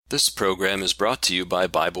This program is brought to you by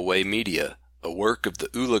Bible Way Media, a work of the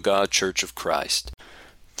Ulaga Church of Christ.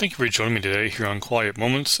 Thank you for joining me today here on Quiet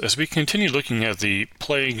Moments as we continue looking at the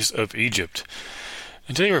plagues of Egypt.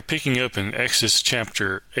 And today we're picking up in Exodus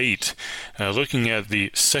chapter 8, looking at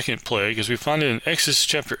the second plague as we find it in Exodus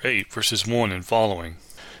chapter 8, verses 1 and following.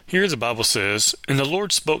 Here the Bible says, "And the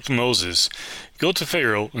Lord spoke to Moses, Go to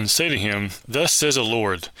Pharaoh and say to him, Thus says the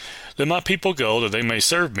Lord, Let my people go that they may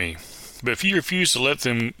serve me. But if you refuse to let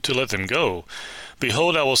them go,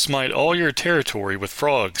 behold, I will smite all your territory with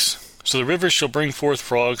frogs. So the rivers shall bring forth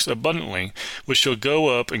frogs abundantly, which shall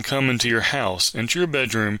go up and come into your house, into your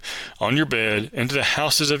bedroom, on your bed, into the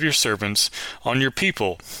houses of your servants, on your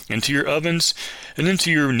people, into your ovens, and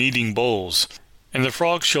into your kneading bowls. And the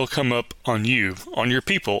frogs shall come up on you, on your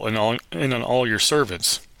people, and on all your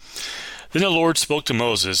servants." Then the Lord spoke to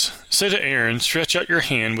Moses, "Say to Aaron, Stretch out your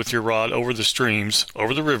hand with your rod over the streams,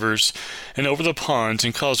 over the rivers, and over the ponds,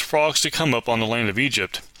 and cause frogs to come up on the land of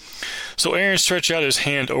Egypt." So Aaron stretched out his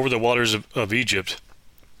hand over the waters of Egypt,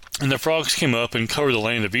 and the frogs came up and covered the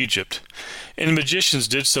land of Egypt. And the magicians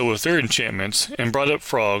did so with their enchantments, and brought up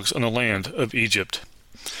frogs on the land of Egypt.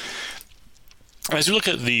 As we look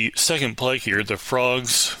at the second plague here, the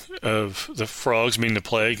frogs being the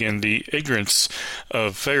plague, and the ignorance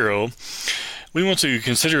of Pharaoh, we want to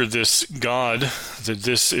consider this God that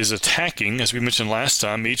this is attacking. As we mentioned last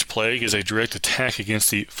time, each plague is a direct attack against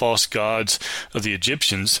the false gods of the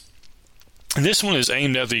Egyptians. And this one is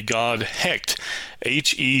aimed at the god Hekt,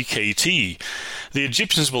 H-E-K-T. The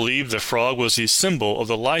Egyptians believed the frog was the symbol of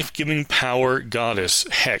the life-giving power goddess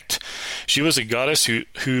Hekt. She was a goddess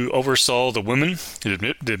who oversaw the women,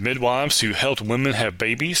 the midwives who helped women have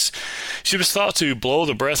babies. She was thought to blow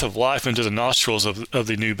the breath of life into the nostrils of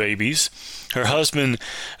the new babies. Her husband,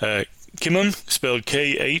 Kimum, spelled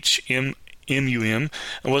K-H-M-M-U-M,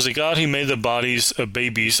 was a god who made the bodies of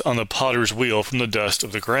babies on the potter's wheel from the dust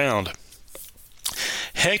of the ground.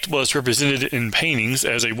 Hekt was represented in paintings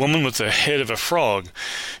as a woman with the head of a frog.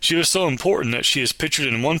 She was so important that she is pictured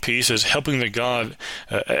in one piece as helping the god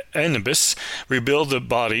Anubis rebuild the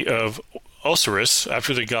body of Osiris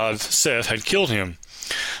after the god Seth had killed him.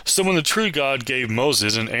 So when the true God gave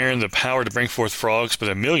Moses and Aaron the power to bring forth frogs by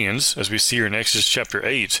the millions, as we see here in Exodus chapter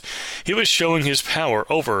 8, he was showing his power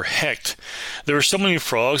over Hekt. There were so many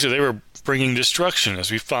frogs that they were bringing destruction,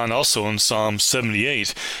 as we find also in Psalm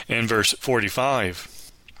 78 and verse 45.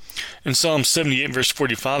 In Psalm 78 verse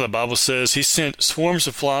 45, the Bible says, "He sent swarms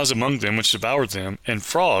of flies among them, which devoured them, and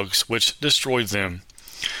frogs, which destroyed them."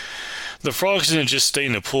 The frogs didn't just stay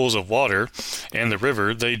in the pools of water and the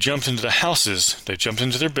river. They jumped into the houses. They jumped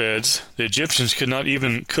into their beds. The Egyptians could not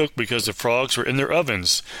even cook because the frogs were in their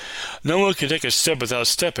ovens. No one could take a step without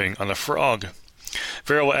stepping on a frog.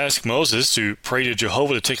 Pharaoh asked Moses to pray to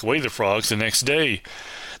Jehovah to take away the frogs the next day.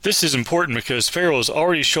 This is important because Pharaoh has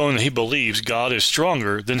already shown that he believes God is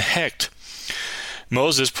stronger than Hekt.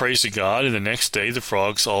 Moses prays to God, and the next day the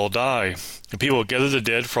frogs all die. The people gather the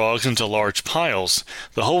dead frogs into large piles.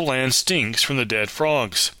 The whole land stinks from the dead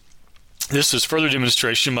frogs. This is further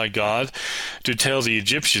demonstration by God to tell the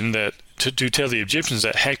Egyptians that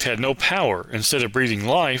Hekt had no power. Instead of breathing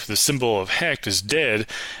life, the symbol of Hekt is dead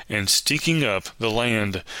and stinking up the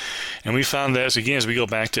land. And we find that again as we go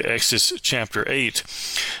back to Exodus chapter 8,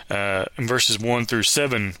 in verses 1 through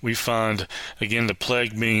 7, we find again the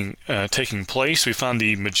plague taking place. We find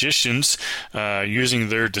the magicians using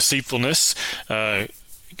their deceitfulness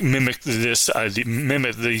mimic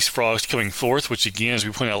these frogs coming forth, which again, as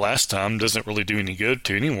we pointed out last time, doesn't really do any good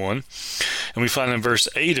to anyone. And we find in verse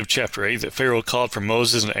 8 of chapter 8 that Pharaoh called for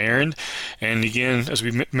Moses and Aaron, and again, as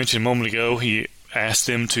we mentioned a moment ago, he asked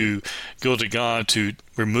them to go to God to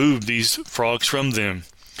remove these frogs from them.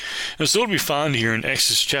 And so what we find here in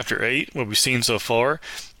Exodus chapter 8, what we've seen so far,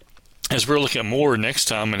 as we're looking at more next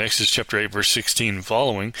time in Exodus chapter 8 verse 16 and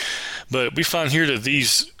following, but we find here that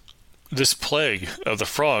this plague of the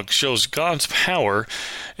frog shows God's power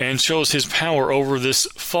and shows his power over this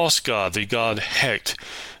false god, the god Hekt.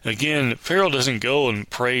 Again, Pharaoh doesn't go and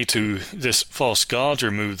pray to this false god to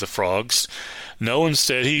remove the frogs. No,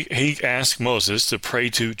 instead he asked Moses to pray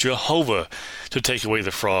to Jehovah to take away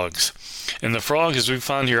the frogs. And the frogs, as we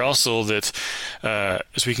find here also that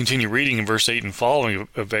as we continue reading in verse 8 and following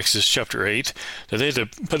of Exodus chapter 8, that they had to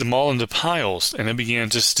put them all into piles and they began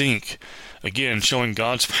to stink. Again, showing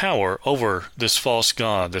God's power over this false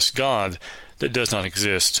god, this God that does not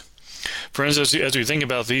exist. Friends, as we think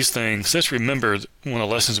about these things, let's remember one of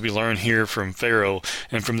the lessons we learn here from Pharaoh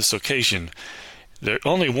and from this occasion. The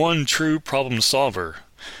only one true problem solver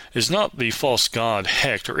is not the false god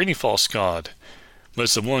Hekt or any false god, but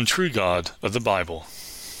it's the one true God of the Bible.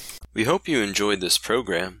 We hope you enjoyed this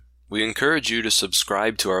program. We encourage you to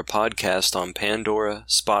subscribe to our podcast on Pandora,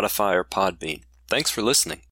 Spotify, or Podbean. Thanks for listening.